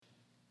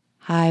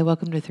Hi,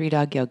 welcome to Three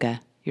Dog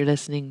Yoga. You're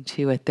listening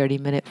to a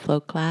 30-minute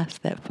flow class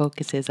that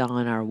focuses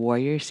on our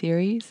warrior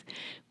series.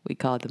 We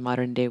call it the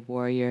modern day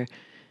warrior.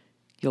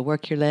 You'll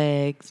work your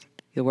legs,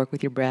 you'll work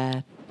with your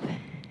breath,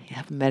 you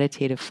have a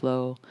meditative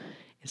flow.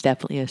 It's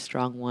definitely a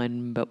strong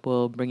one, but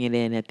we'll bring it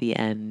in at the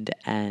end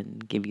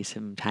and give you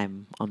some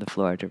time on the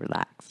floor to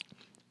relax.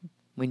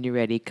 When you're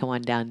ready, come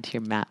on down to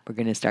your mat. We're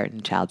going to start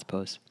in child's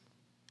pose.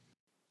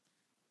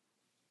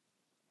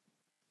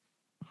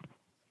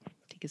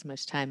 Take as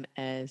much time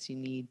as you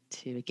need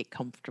to get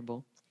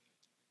comfortable.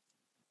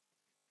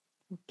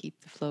 We'll keep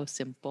the flow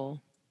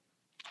simple.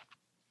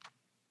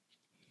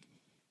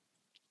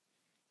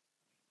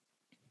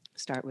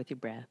 Start with your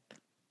breath.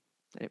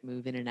 Let it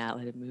move in and out.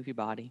 Let it move your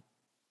body.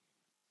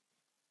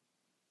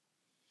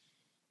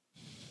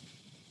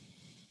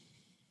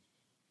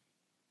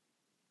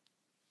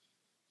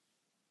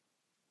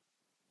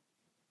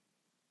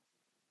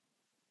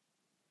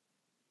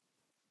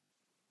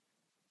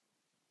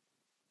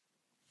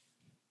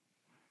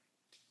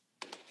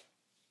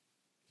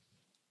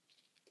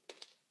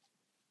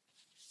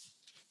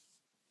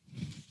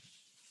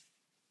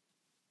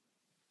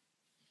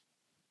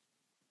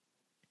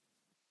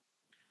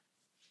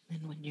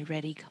 And when you're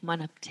ready, come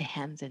on up to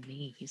hands and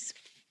knees.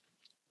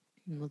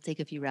 And we'll take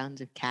a few rounds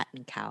of cat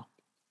and cow.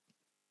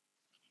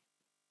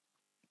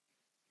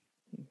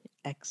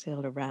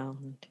 Exhale to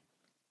round.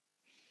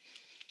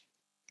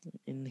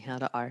 Inhale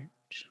to arch.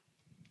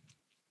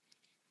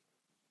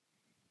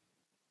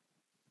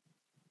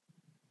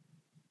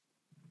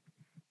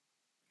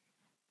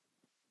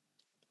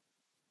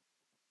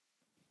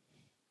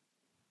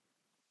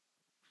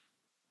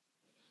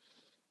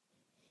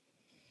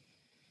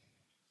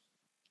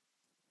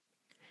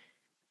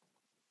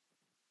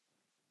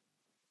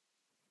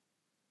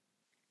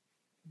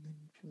 And then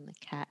from the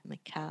cat and the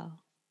cow,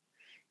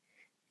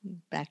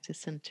 back to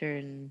center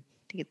and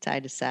take it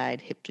side to side,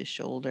 hip to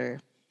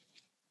shoulder.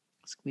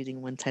 Squeezing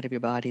one side of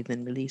your body,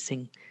 then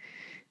releasing,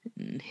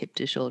 and hip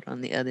to shoulder on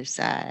the other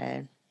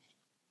side.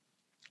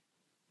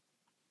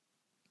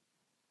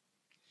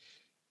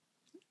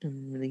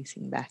 And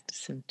releasing back to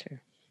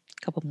center.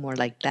 A couple more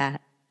like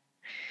that.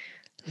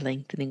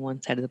 Lengthening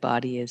one side of the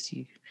body as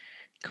you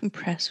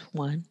compress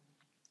one.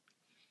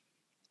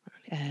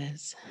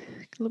 As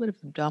a little bit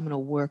of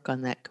abdominal work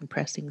on that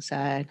compressing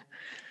side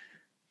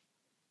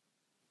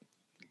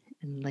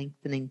and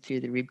lengthening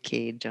through the rib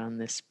cage on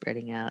this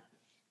spreading out.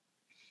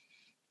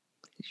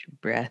 Use your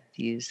breath,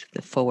 use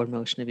the forward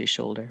motion of your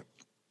shoulder.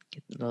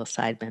 Get a little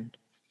side bend.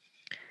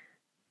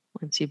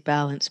 Once you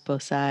balance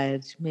both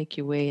sides, make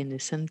your way into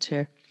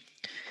center.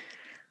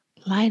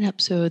 Line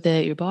up so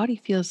that your body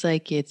feels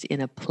like it's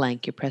in a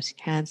plank. You're pressing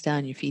hands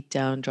down, your feet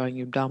down, drawing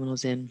your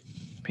abdominals in.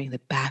 Bring the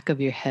back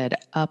of your head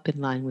up in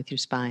line with your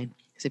spine,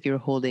 as if you were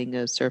holding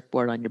a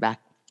surfboard on your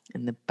back.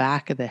 And the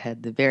back of the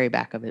head, the very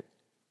back of it,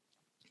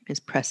 is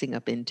pressing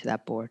up into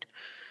that board.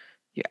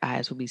 Your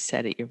eyes will be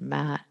set at your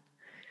mat.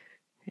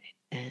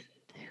 And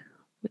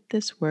with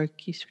this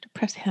work, you sort of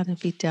press hands and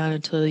feet down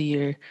until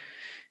you're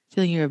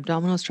feeling your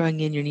abdominals drawing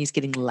in, your knees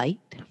getting light.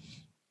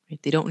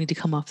 Right? They don't need to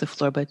come off the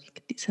floor, but you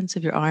get the sense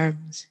of your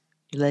arms,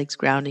 your legs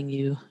grounding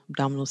you,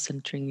 abdominals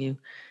centering you.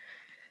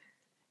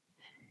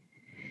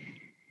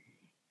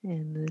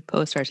 And the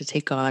pose starts to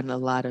take on a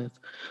lot of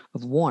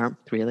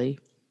warmth, really,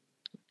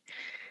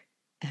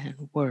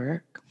 and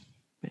work.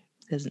 It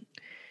doesn't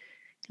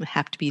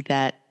have to be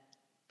that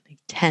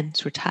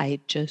tense or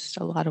tight, just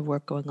a lot of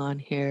work going on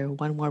here.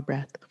 One more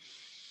breath.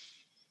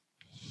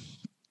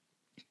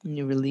 And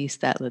you release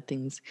that, let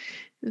things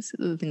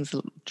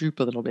droop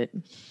a little bit.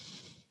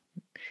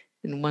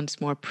 And once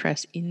more,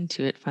 press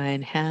into it.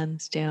 Find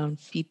hands down,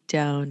 feet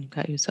down. You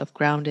got yourself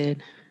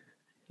grounded.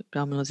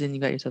 Abdominals in, you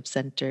got yourself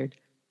centered.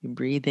 You're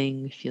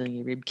breathing, feeling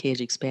your rib cage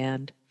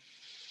expand.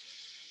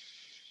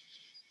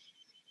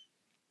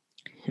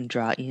 And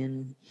draw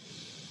in.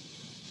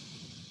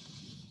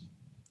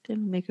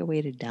 Then make your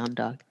way to down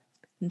dog.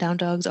 Down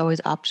dog's always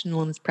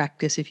optional in this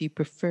practice. If you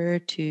prefer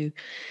to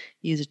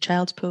use a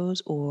child's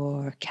pose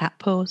or cat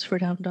pose for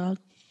down dog,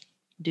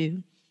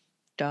 do.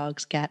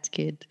 Dogs, cats,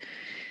 kids.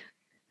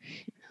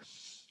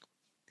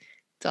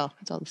 It's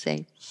all the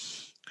same.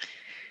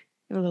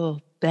 A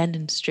little bend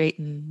and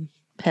straighten,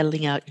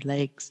 pedaling out your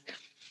legs.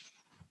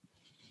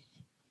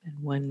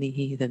 And one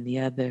knee, then the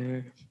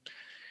other.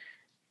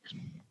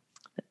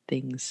 Let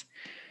things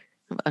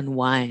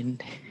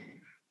unwind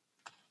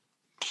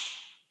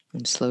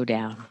and slow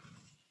down.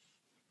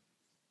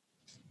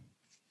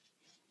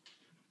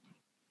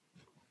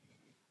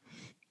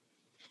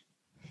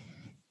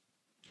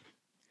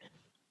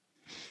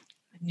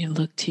 And you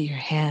look to your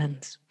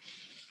hands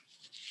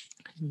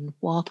and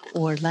walk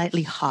or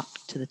lightly hop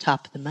to the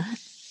top of the mat.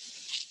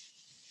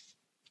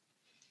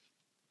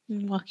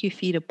 And walk your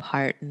feet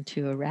apart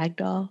into a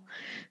ragdoll.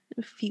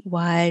 Feet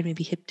wide,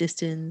 maybe hip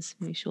distance,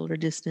 maybe shoulder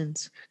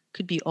distance.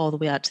 Could be all the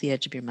way out to the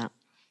edge of your mat.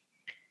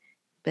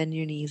 Bend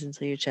your knees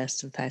until your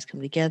chest and thighs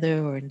come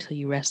together or until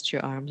you rest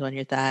your arms on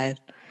your thighs.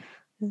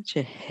 Let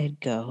your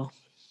head go.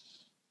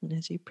 And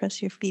as you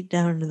press your feet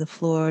down into the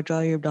floor,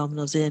 draw your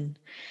abdominals in.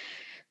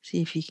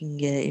 See if you can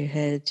get your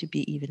head to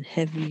be even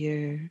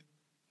heavier,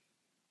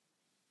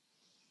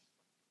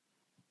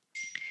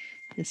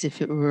 as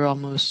if it were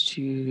almost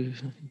to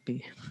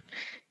be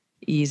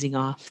easing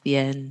off the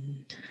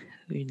end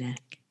of your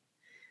neck.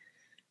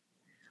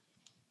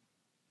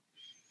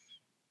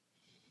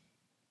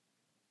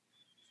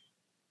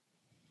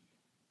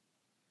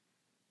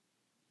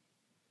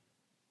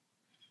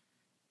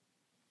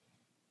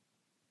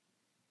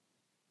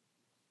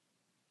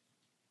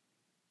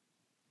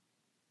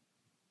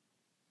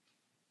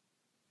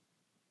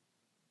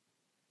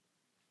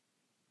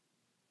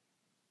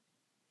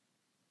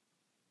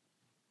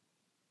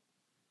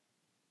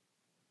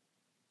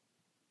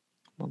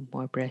 One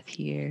more breath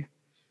here.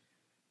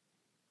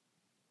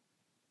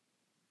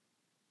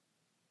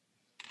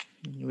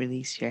 And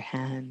release your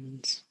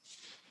hands.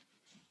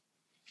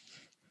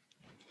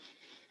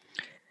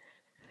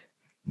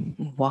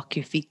 Walk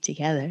your feet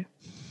together.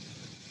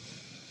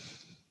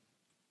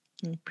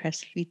 And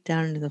press feet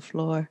down into the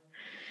floor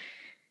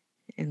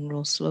and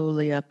roll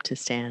slowly up to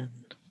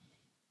stand.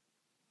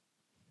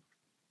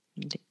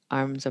 And take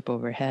arms up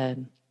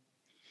overhead.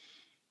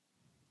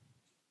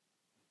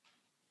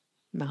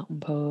 Mountain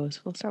pose.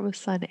 We'll start with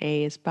Sun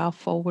A. Is bow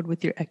forward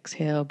with your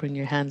exhale. Bring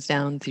your hands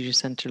down through your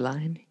center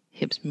line.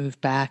 Hips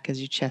move back as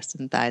your chest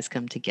and thighs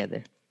come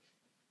together.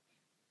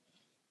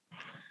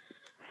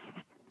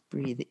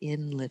 Breathe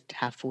in, lift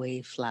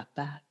halfway, flat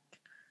back.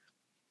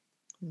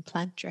 And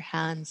plant your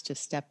hands to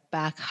step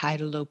back, high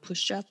to low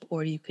push up,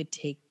 or you could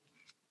take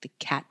the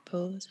cat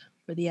pose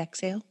for the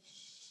exhale.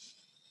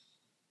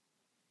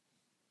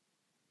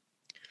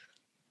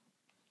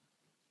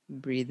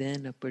 Breathe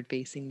in, upward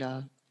facing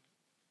dog.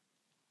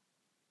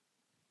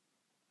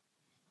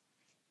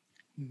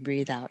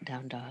 Breathe out,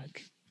 down dog.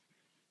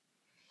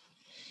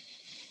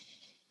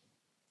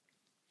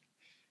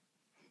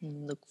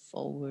 And look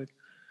forward,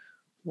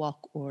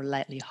 walk or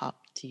lightly hop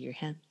to your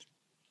hands.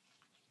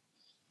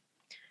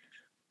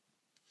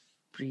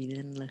 Breathe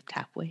in, lift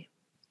halfway.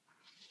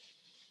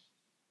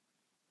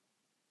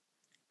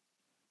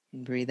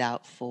 And breathe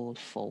out, fold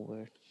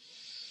forward.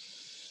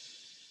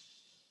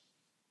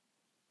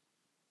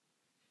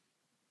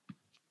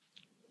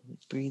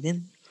 Breathe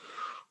in,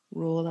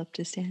 roll up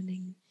to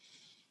standing.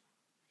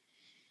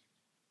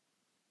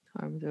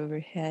 Arms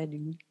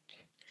overhead.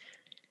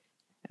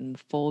 And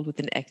fold with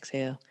an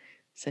exhale.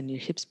 Send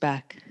your hips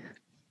back,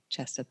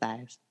 chest to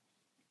thighs.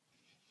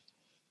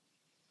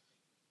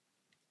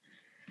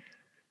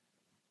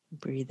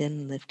 Breathe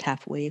in, lift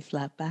halfway,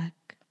 flat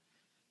back.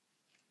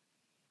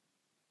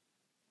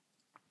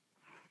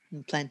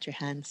 And plant your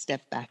hands,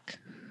 step back.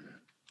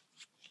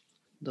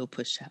 Low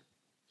push up.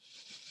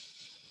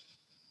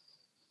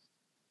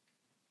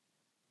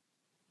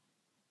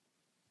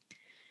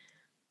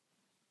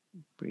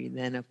 Breathe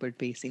in, upward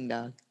facing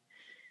dog.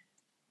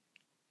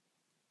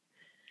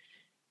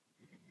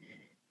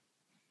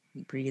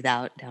 Breathe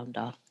out, down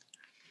dog.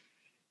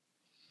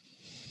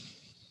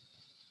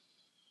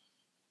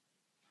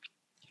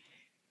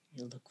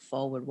 You look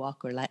forward,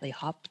 walk or lightly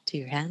hop to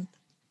your hands.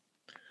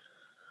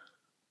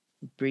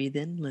 Breathe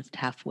in, lift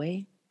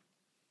halfway.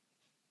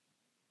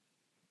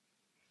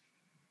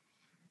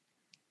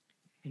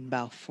 And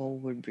bow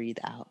forward, breathe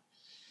out.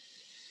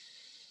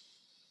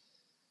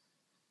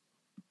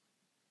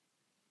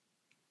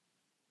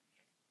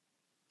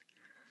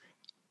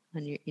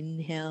 On your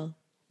inhale,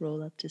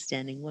 roll up to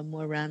standing. One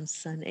more round,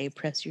 Sun A.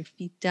 Press your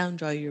feet down,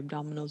 draw your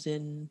abdominals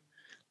in.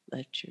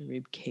 Let your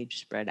rib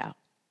cage spread out.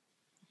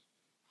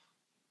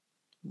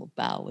 We'll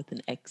bow with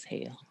an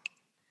exhale.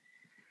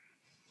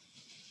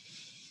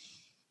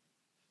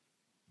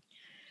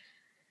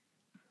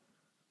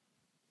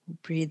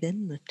 Breathe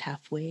in, lift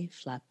halfway,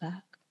 flat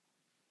back.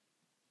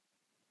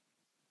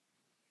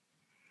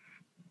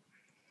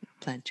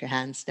 Plant your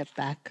hands, step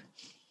back.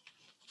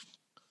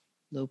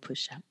 Low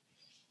push up.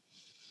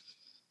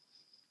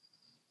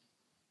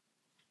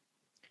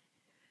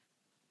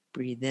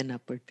 Breathe in,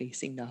 upward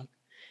facing dog.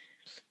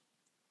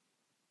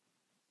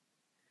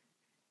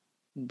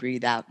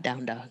 Breathe out,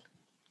 down dog.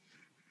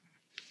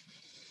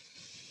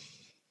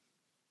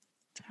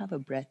 Let's have a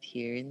breath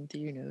here in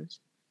through your nose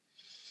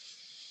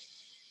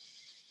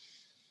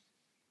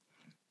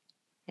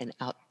and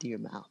out through your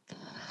mouth.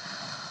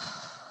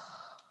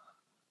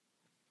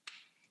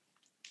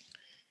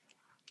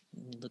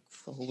 Look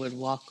forward,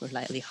 walk or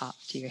lightly hop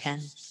to your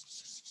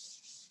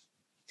hands.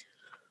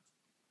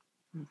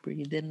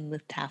 Breathe in,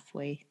 lift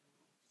halfway.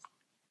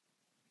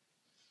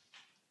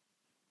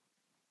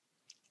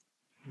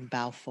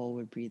 Bow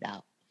forward, breathe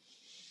out.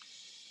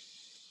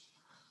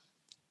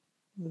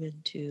 Move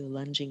into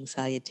lunging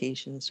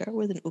salutation. Start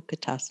with an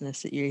Utkatasana.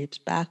 Sit your hips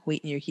back,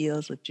 weight in your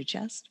heels, lift your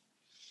chest.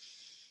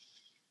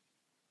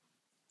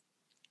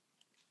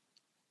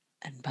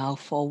 And bow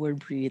forward,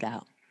 breathe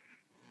out.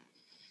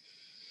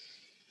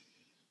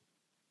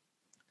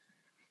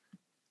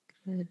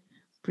 Good.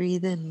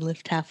 Breathe in,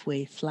 lift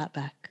halfway, flat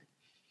back.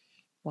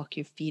 Walk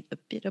your feet a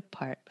bit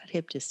apart, about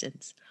hip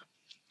distance.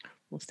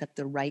 We'll step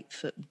the right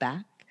foot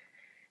back,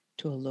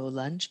 to a low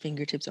lunge,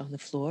 fingertips on the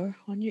floor.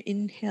 On your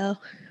inhale,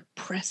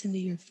 press into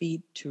your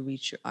feet to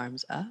reach your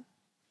arms up.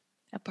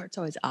 That part's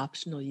always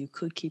optional. You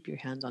could keep your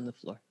hands on the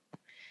floor.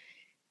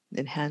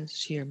 Then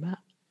hands to your mat.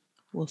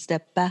 We'll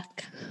step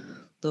back,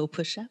 low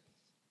push up.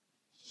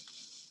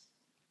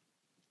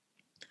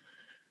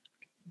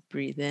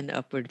 Breathe in,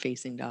 upward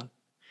facing dog.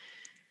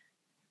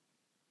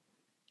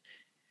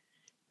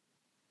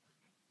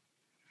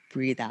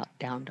 Breathe out,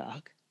 down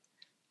dog.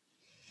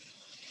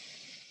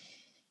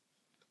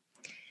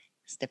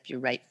 Step your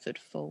right foot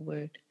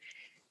forward.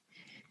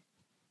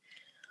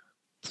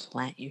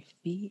 Plant your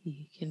feet.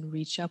 You can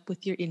reach up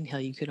with your inhale.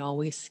 You can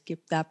always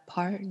skip that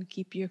part and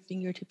keep your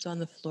fingertips on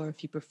the floor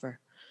if you prefer.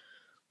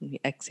 When you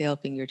exhale,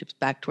 fingertips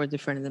back toward the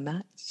front of the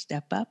mat.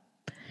 Step up.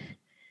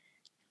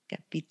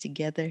 Get feet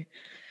together.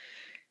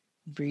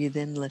 Breathe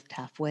in, lift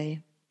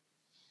halfway.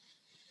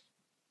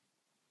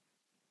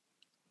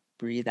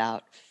 Breathe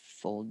out,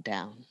 fold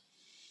down.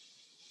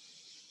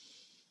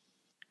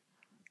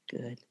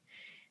 Good.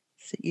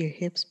 Sit your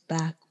hips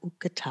back,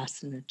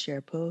 Utkatasana,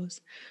 chair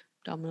pose.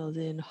 Abdominals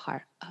in,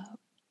 heart up.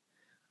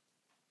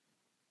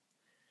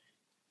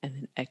 And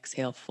then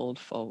exhale, fold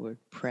forward.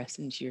 Press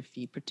into your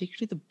feet,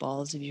 particularly the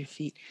balls of your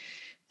feet.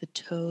 The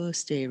toes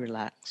stay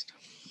relaxed.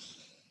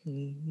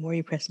 The more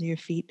you press into your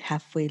feet,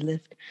 halfway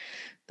lift,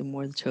 the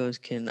more the toes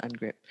can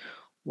ungrip.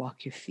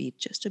 Walk your feet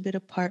just a bit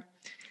apart.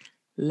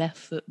 Left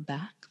foot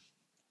back.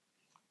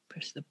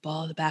 Press the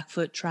ball of the back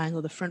foot,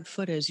 triangle the front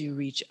foot as you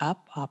reach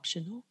up,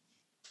 optional.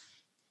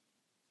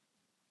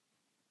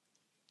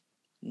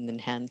 And then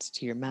hands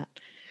to your mat.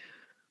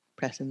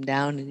 Press them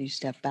down as you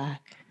step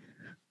back.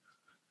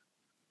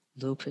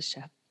 Low push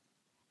up.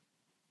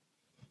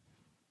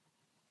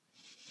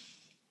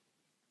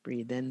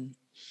 Breathe in.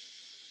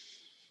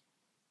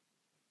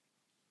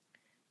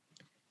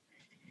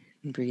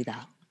 And breathe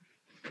out.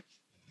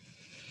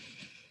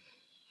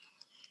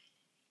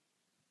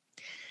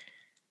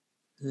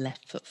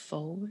 Left foot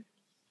forward.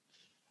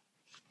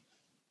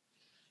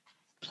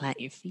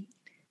 Plant your feet.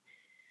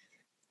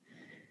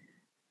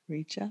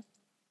 Reach up.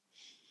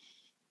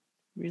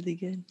 Really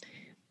good.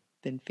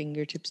 Then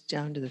fingertips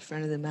down to the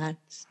front of the mat.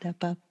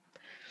 Step up.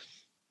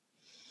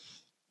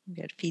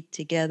 Get feet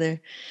together.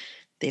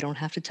 They don't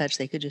have to touch.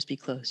 They could just be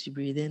close. You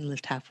breathe in,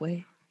 lift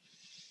halfway.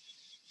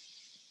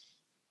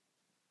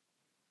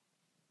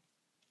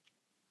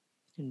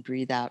 And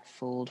breathe out,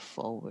 fold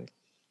forward.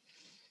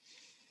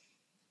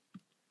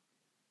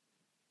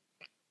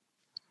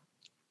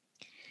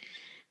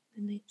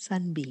 And then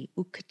Sun B,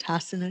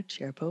 Utkatasana,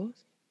 chair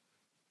pose.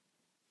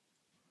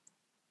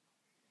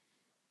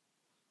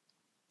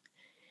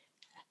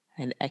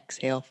 And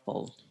exhale,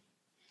 fold.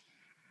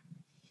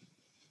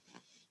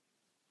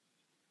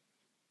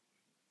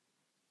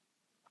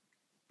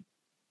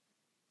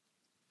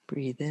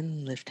 Breathe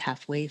in, lift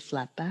halfway,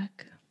 flat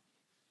back.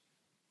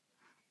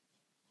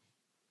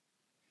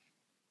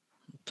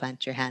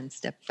 Plant your hands,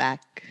 step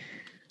back.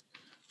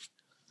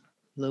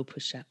 Low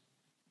push up.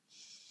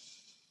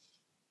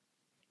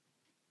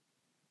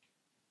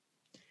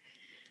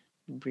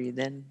 Breathe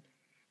in.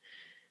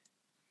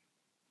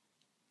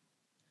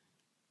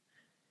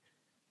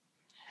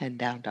 And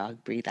down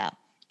dog, breathe out.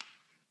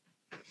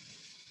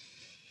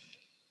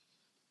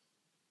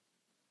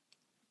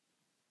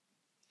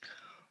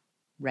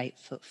 Right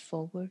foot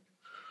forward.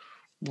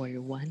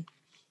 Warrior one.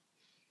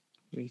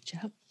 Reach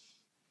up.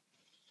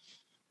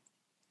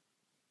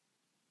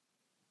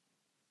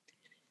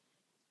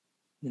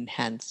 Then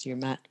hands to your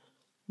mat.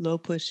 Low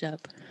push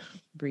up.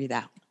 Breathe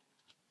out.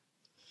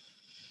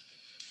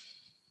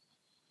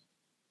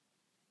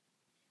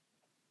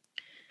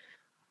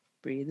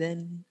 Breathe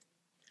in.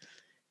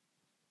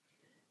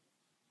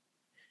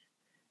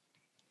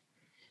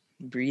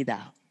 Breathe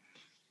out.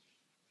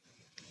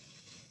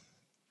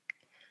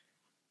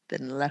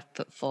 Then left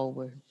foot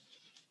forward.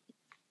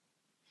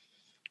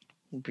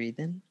 Breathe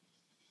in.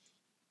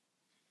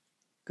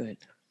 Good.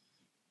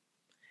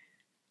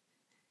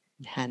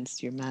 Hands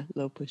to your mat.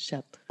 Low push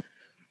up.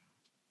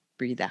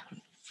 Breathe out.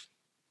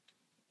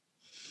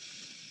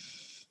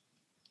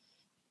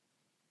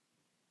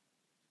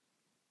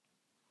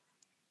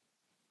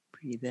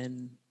 Breathe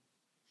in.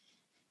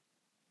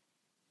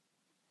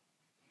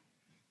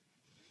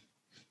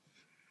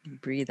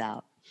 Breathe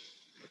out.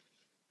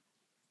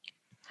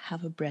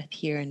 Have a breath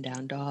here in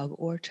down dog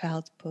or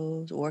child's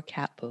pose or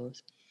cat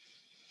pose.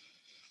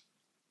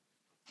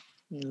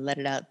 And let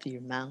it out through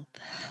your mouth.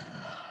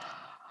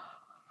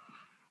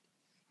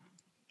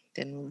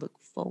 Then we'll look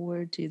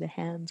forward to the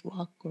hands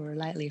walk or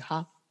lightly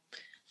hop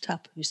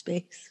top of your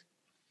space.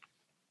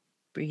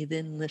 Breathe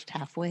in, lift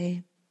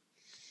halfway.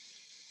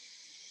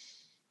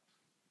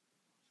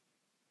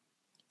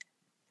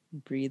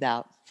 Breathe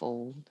out,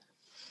 fold.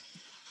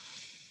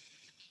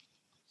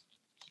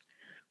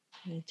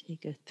 I'm going to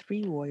take a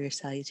 3 warrior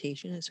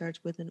salutation. It starts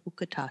with an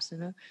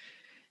Utkatasana,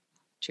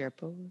 chair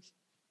pose.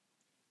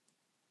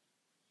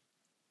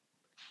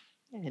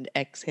 And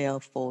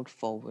exhale, fold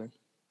forward.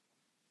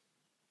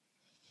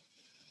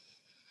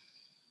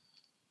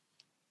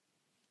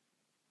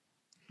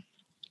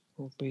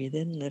 We'll breathe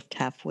in, lift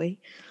halfway.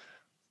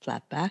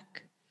 Flat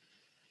back.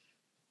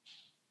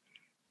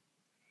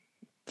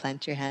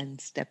 Plant your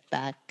hands, step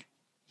back.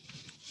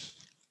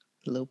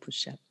 Low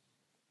push-up.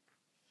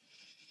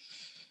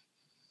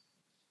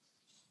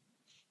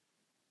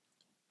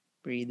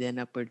 Breathe in,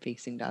 upward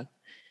facing dog.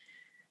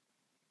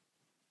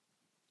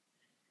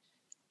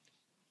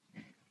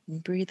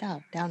 And breathe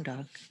out, down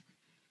dog.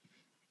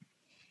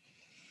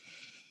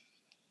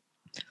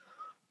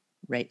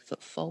 Right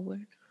foot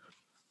forward.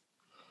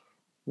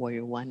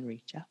 Warrior one,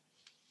 reach up.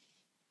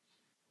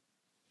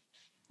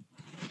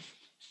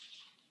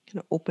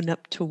 Gonna open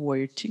up to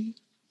warrior two.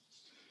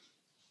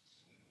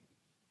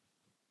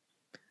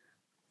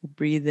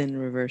 Breathe in,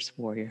 reverse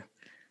warrior.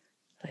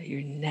 Let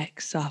your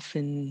neck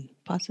soften,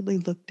 possibly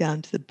look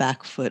down to the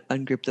back foot,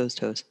 ungrip those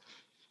toes.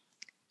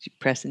 As you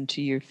press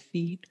into your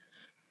feet,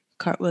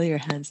 cartwheel your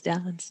hands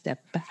down,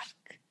 step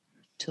back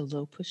to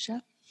low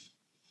push-up.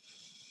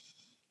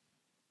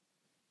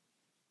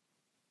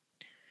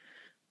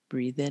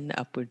 Breathe in,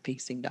 upward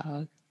facing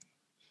dog.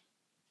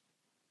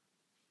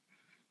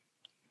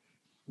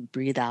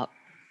 Breathe out,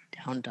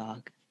 down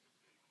dog.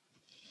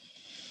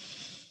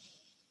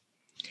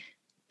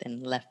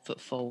 Then left foot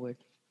forward.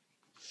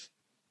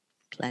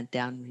 Plant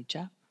down, reach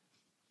up.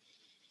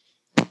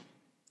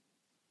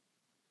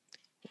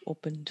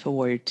 Open to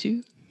warrior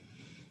two.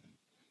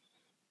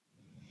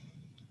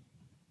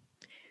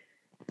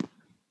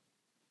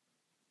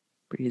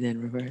 Breathe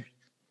in, reverse.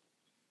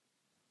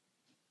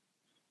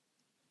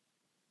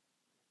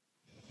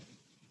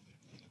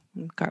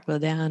 And cartwheel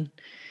down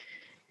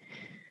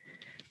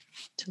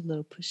to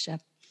low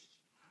push-up.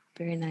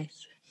 Very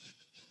nice.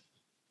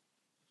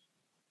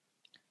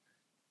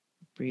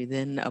 Breathe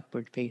in,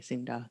 upward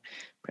facing dog.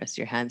 Press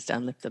your hands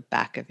down, lift the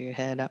back of your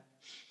head up.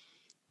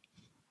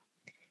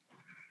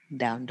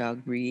 Down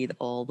dog, breathe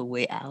all the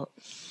way out.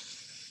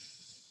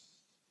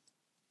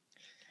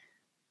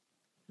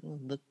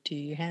 Look to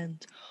your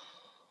hands.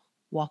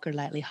 Walk or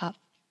lightly hop,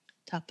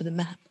 top of the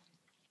mat.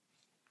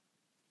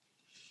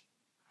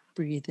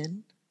 Breathe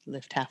in,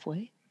 lift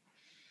halfway.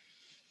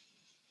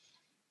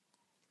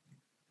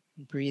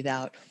 Breathe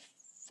out,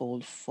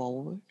 fold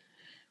forward.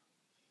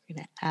 We're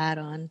going to add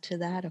on to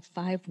that a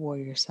 5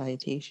 warrior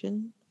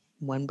salutation,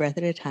 one breath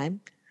at a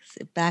time.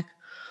 Sit back,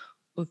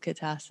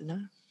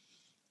 Utkatasana.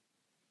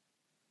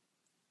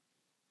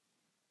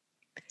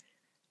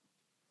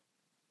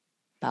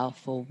 Bow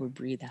forward,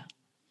 breathe out.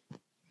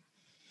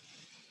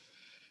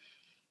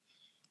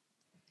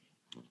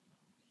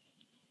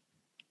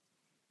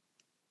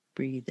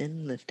 Breathe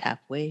in, lift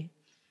halfway.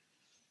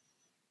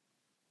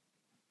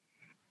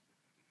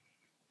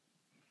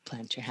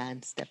 Plant your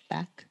hands, step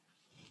back.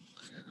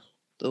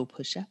 Low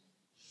push up.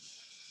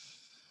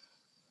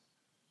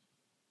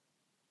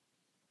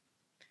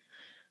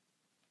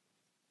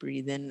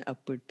 Breathe in,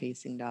 upward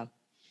facing dog.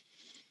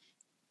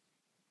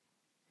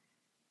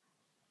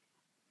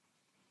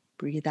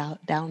 Breathe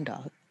out, down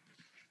dog.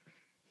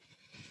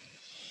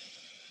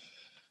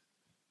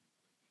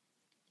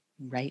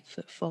 Right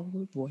foot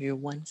forward, warrior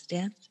one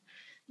stance.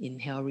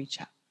 Inhale,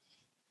 reach up.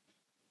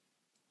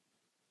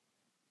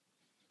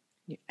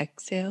 You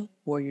exhale,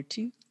 warrior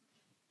two.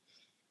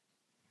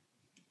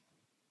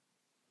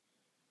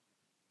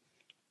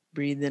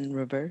 Breathe in,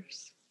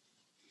 reverse.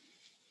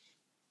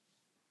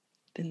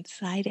 Then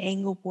side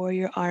angle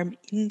warrior, arm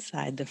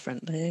inside the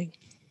front leg.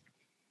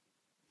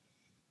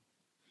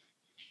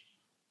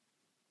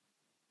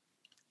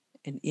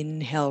 And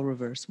inhale,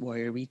 reverse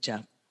warrior, reach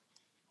up.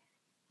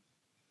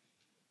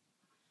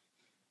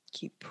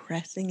 Keep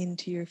pressing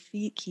into your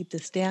feet. Keep the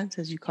stance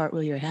as you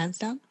cartwheel your hands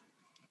down.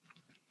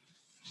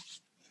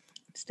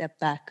 Step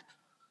back,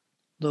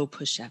 low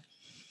push-up.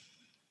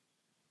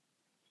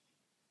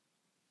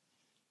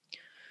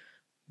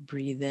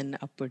 Breathe in,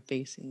 upward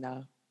facing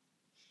dog.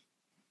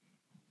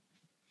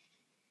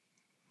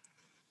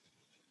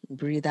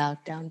 Breathe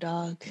out, down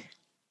dog.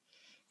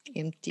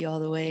 Empty all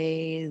the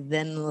way.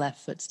 Then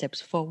left foot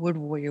steps forward,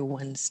 warrior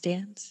one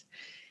stance.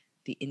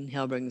 The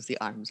inhale brings the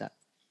arms up.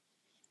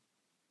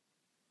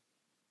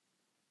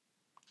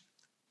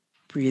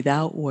 Breathe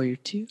out, warrior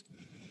two.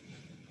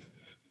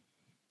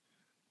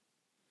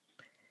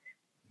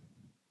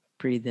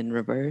 Breathe in,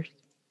 reverse.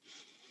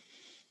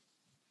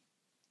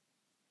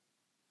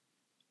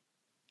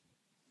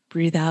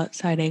 Breathe out,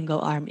 side angle,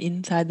 arm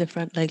inside the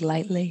front leg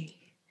lightly.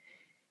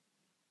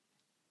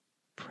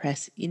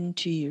 Press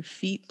into your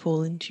feet,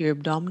 pull into your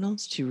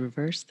abdominals to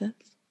reverse this.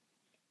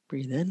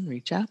 Breathe in,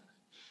 reach up.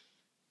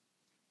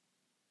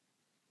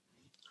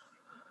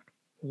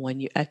 When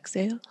you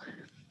exhale,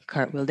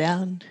 cartwheel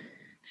down,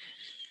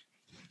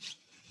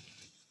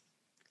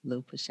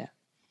 low push up.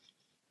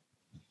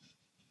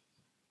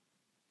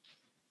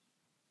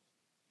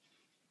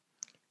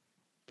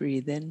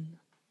 Breathe in.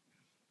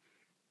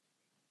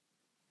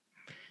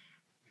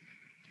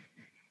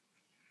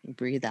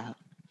 Breathe out.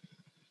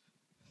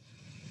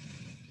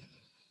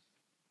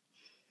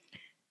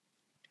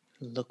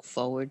 Look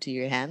forward to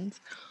your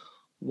hands.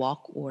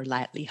 Walk or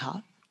lightly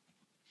hop.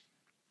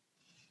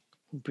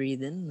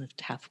 Breathe in, lift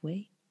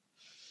halfway.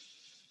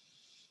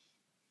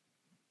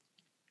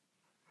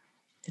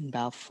 And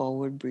bow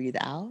forward, breathe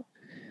out.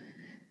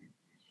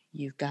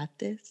 You've got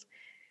this.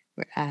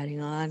 We're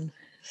adding on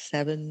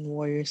 7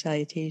 warrior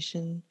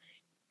salutation,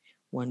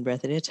 1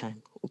 breath at a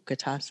time.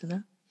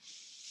 Utkatasana.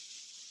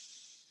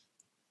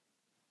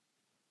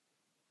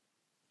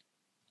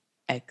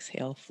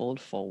 Exhale, fold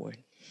forward.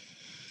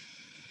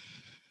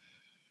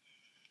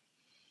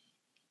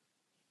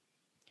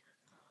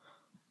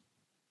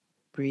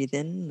 Breathe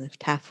in,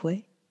 lift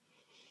halfway.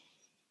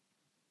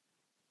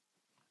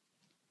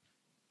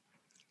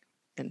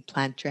 Then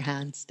plant your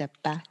hands, step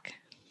back.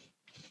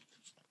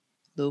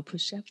 Low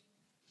push-up.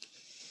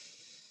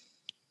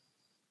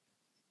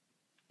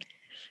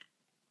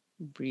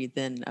 Breathe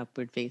in,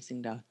 upward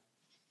facing dog.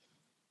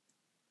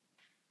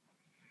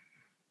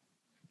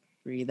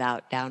 Breathe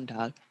out, down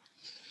dog.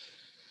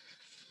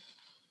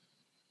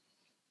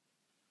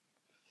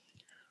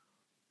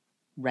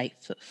 Right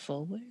foot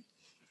forward.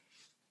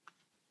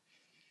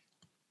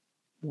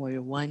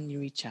 Warrior 1, you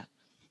reach up.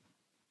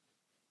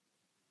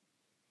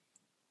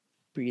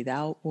 Breathe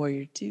out,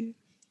 warrior 2.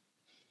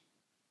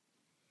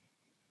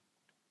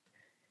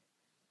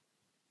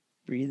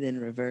 Breathe in,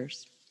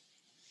 reverse.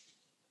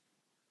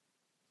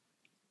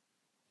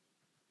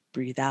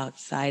 Breathe out,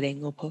 side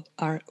angle,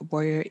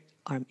 warrior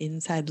arm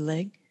inside the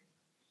leg.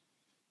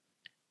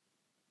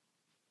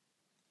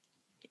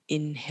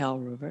 Inhale,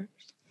 reverse.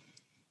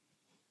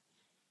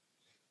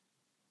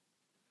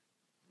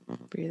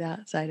 Breathe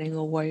out, side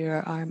angle,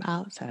 warrior arm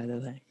outside the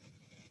leg.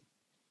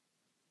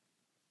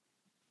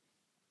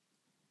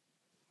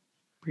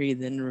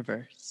 Breathe in,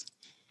 reverse.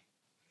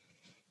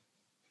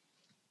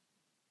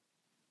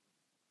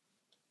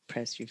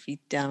 Press your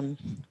feet down,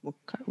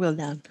 cartwheel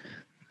down.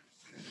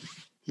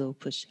 Low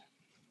push up.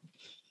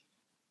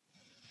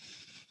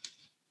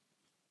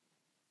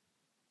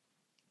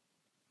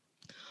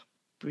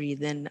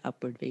 Breathe in,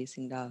 upward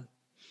facing dog.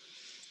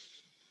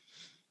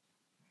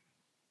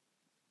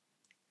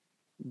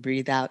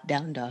 Breathe out,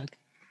 down dog.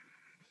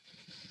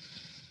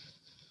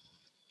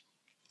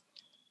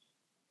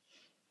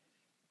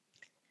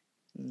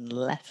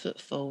 Left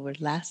foot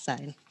forward, last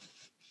side.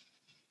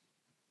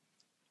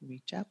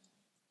 Reach up.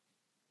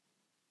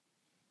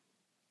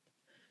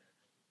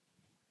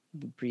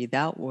 Breathe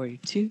out, warrior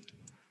 2.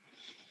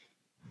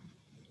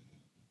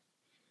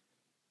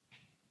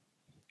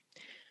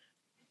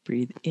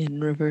 Breathe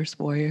in, reverse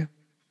warrior.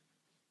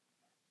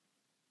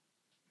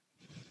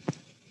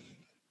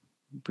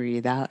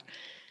 Breathe out,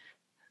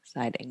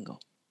 side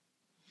angle.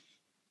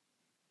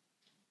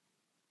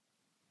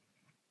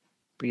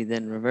 Breathe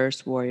in,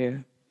 reverse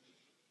warrior.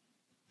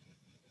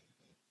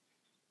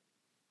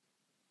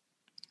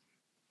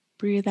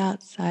 Breathe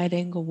out, side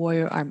angle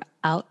warrior, arm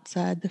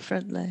outside the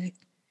front leg.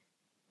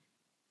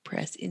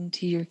 Press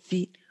into your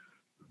feet.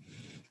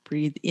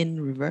 Breathe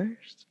in,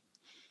 reverse.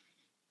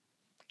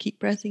 Keep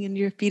pressing into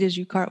your feet as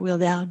you cartwheel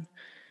down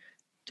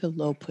to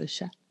low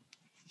push up.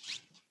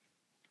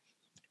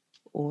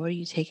 Or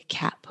you take a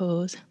cat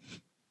pose.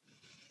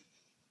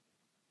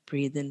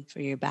 Breathe in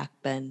for your back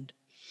bend.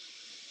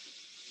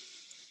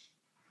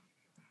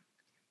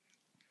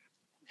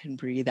 And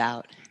breathe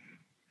out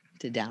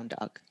to down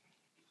dog.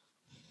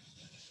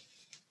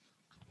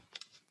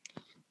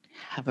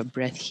 Have a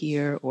breath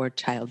here or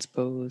child's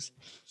pose.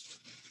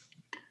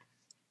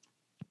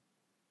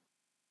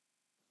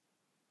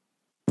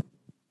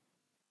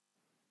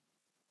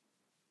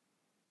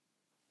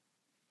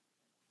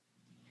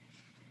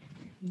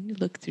 You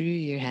look through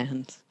your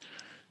hands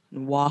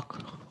and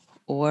walk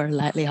or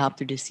lightly hop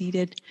through to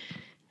seated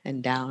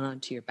and down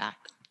onto your back.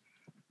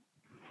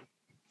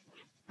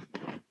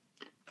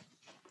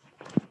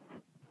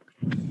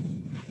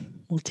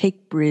 We'll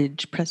take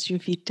bridge. Press your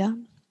feet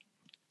down.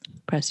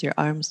 Press your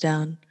arms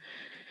down.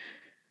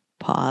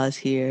 Pause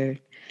here.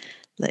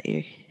 Let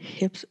your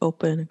hips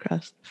open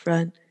across the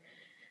front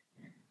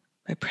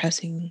by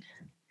pressing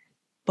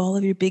ball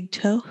of your big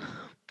toe,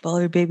 ball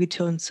of your baby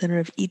toe in center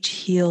of each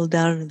heel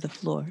down into the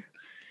floor.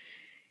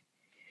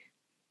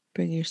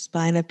 Bring your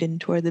spine up in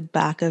toward the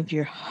back of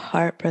your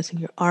heart, pressing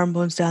your arm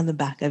bones down, the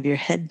back of your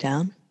head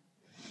down.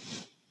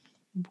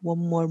 One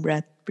more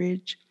breath,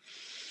 bridge.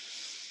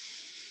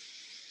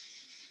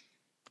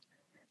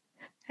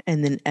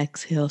 And then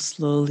exhale,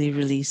 slowly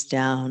release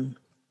down.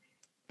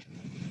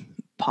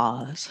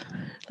 Pause.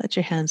 Let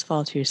your hands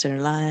fall to your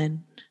center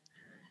line.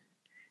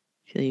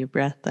 Feel your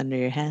breath under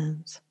your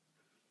hands.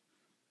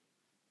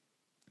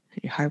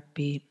 Your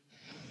heartbeat,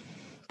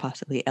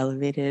 possibly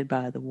elevated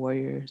by the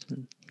warriors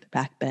and the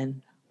back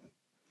bend.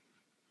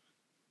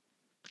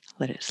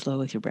 Let it slow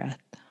with your breath.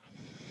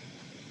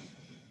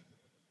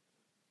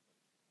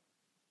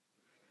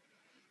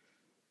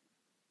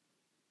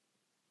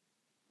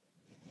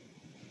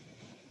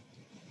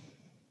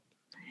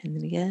 And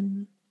then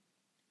again,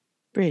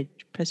 bridge.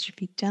 Press your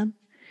feet down.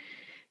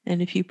 And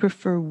if you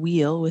prefer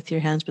wheel with your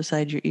hands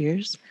beside your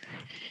ears,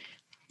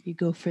 you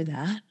go for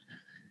that.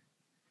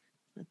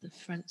 Let the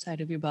front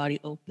side of your body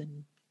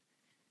open.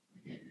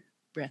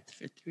 Breath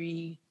for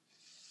 3.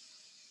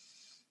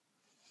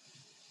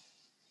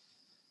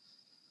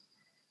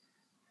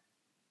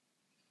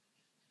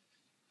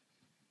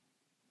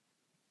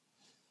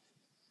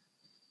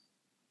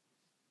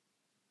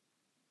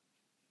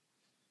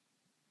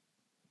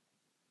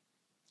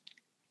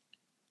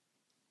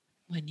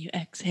 When you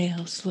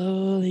exhale,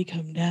 slowly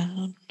come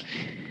down.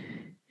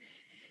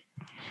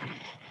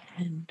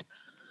 And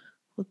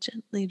we'll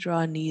gently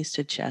draw knees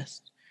to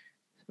chest.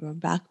 From a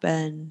back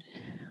bend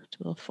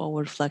to a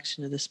forward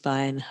flexion of the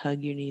spine,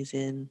 hug your knees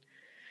in,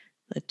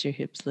 let your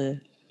hips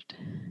lift.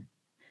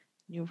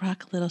 You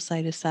rock a little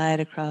side to side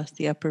across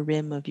the upper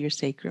rim of your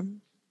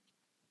sacrum.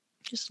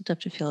 Just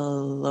enough to feel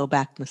a low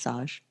back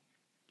massage.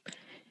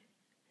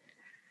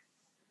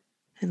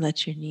 And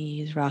let your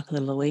knees rock a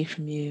little away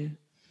from you.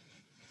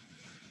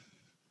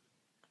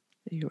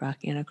 You're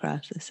rocking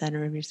across the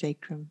center of your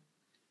sacrum.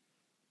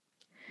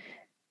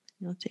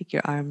 You'll take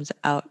your arms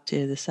out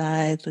to the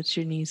side. Let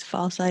your knees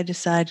fall side to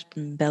side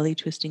in belly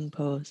twisting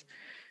pose.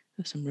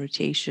 With some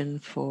rotation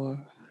for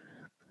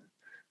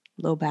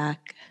low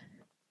back,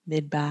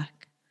 mid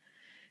back,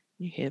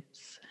 your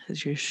hips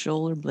as your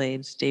shoulder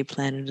blades stay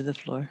planted to the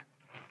floor.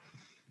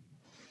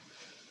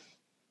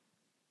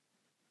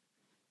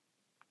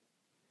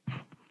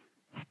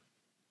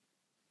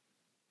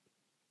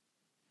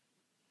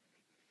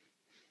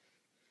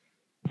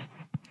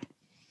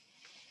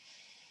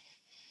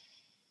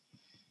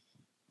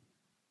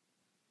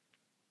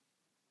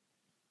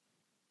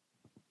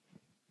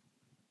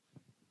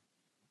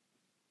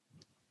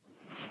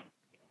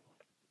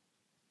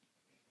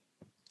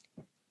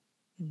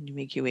 And you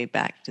make your way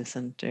back to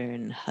center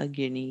and hug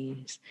your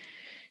knees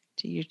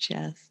to your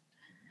chest.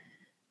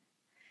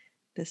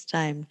 This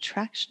time,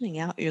 tractioning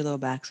out your low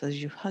back. So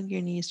as you hug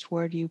your knees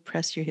toward you,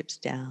 press your hips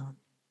down.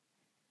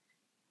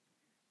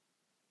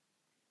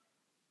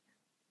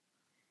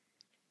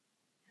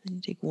 And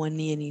you take one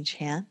knee in each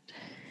hand.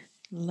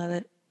 And let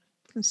it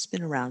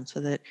spin around so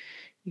that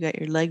you got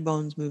your leg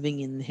bones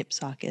moving in the hip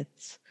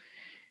sockets,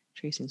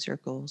 tracing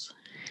circles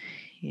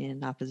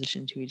in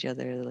opposition to each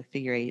other, like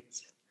figure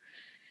eights.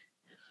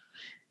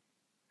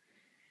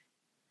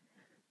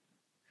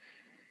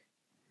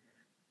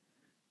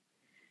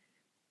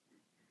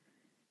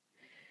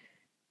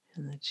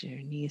 And let your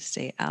knees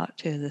stay out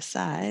to the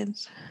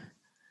sides.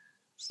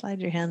 Slide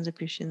your hands up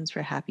your shins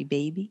for a happy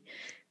baby.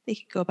 They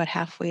could go about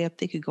halfway up.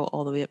 They could go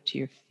all the way up to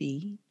your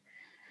feet.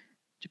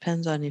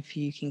 Depends on if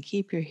you can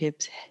keep your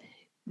hips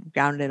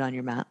grounded on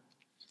your mat.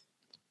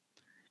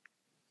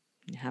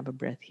 You have a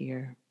breath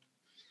here.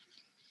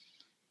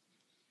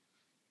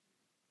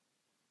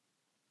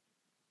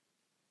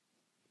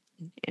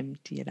 And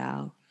empty it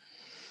out.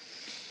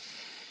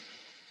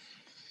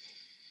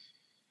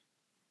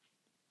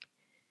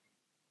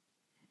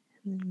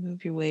 And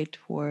move your way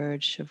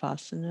toward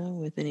Shavasana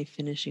with any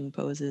finishing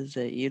poses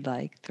that you'd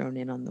like thrown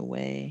in on the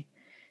way.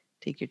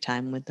 Take your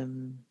time with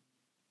them.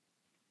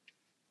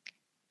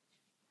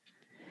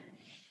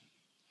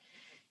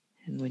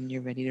 And when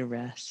you're ready to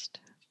rest,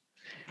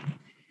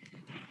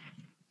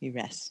 you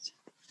rest.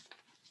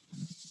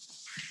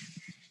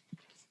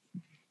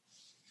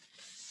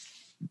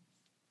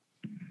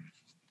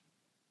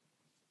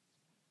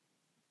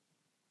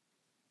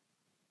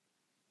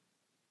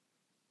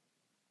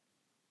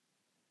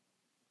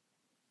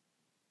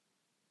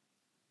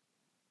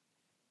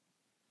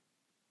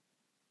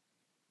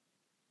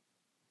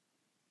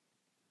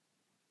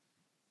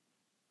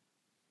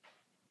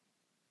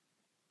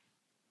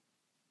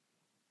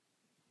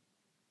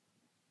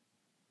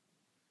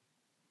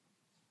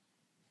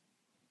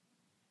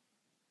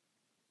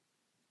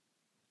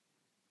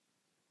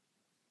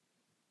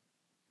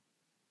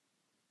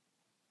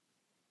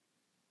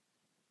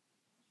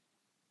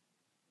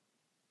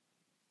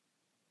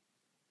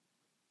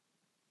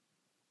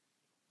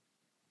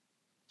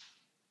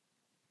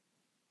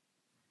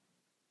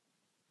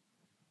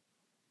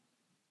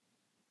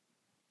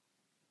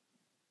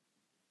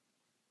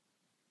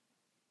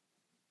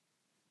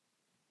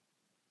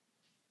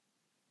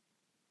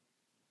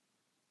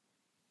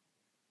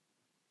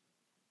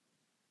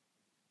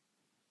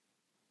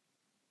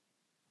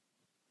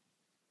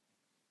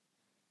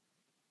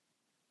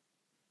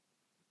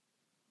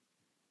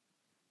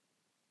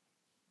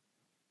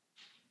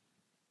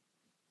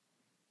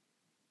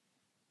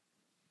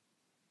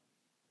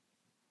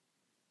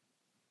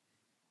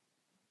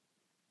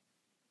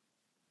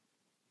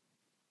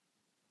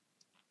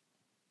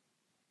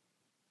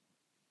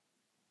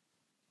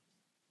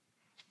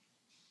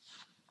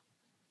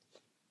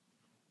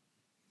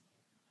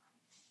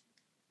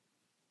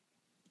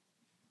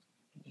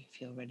 You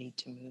feel ready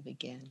to move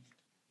again.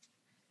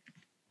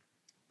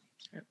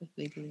 Start with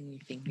wiggling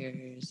your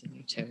fingers and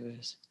your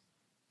toes.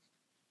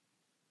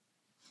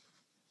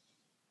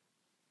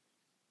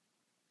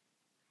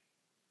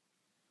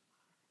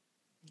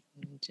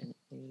 And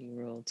gently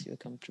roll to a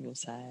comfortable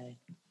side.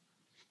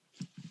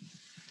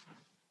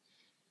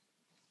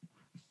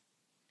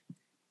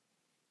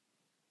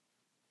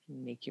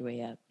 And make your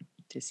way up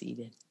to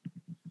seated.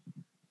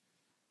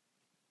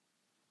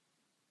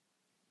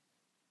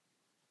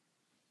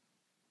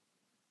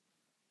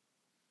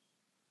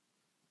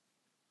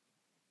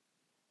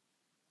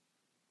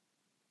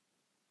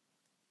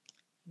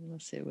 And we'll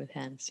sit with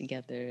hands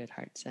together at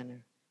heart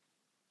center.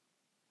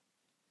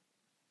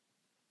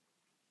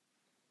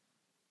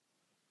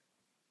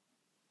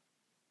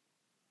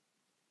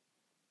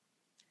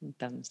 And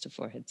thumbs to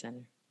forehead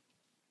center.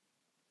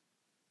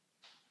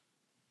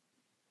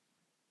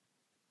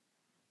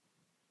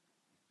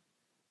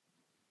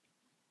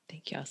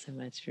 Thank you all so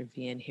much for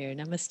being here.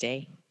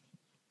 Namaste.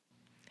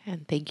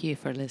 And thank you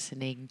for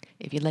listening.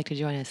 If you'd like to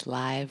join us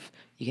live,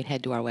 you can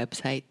head to our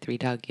website,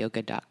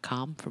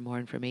 3dogyoga.com, for more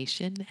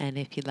information. And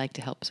if you'd like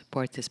to help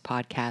support this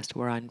podcast,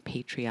 we're on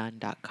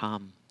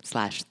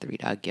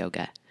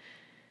patreon.com/3dogyoga.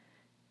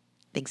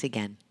 Thanks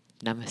again.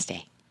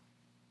 Namaste.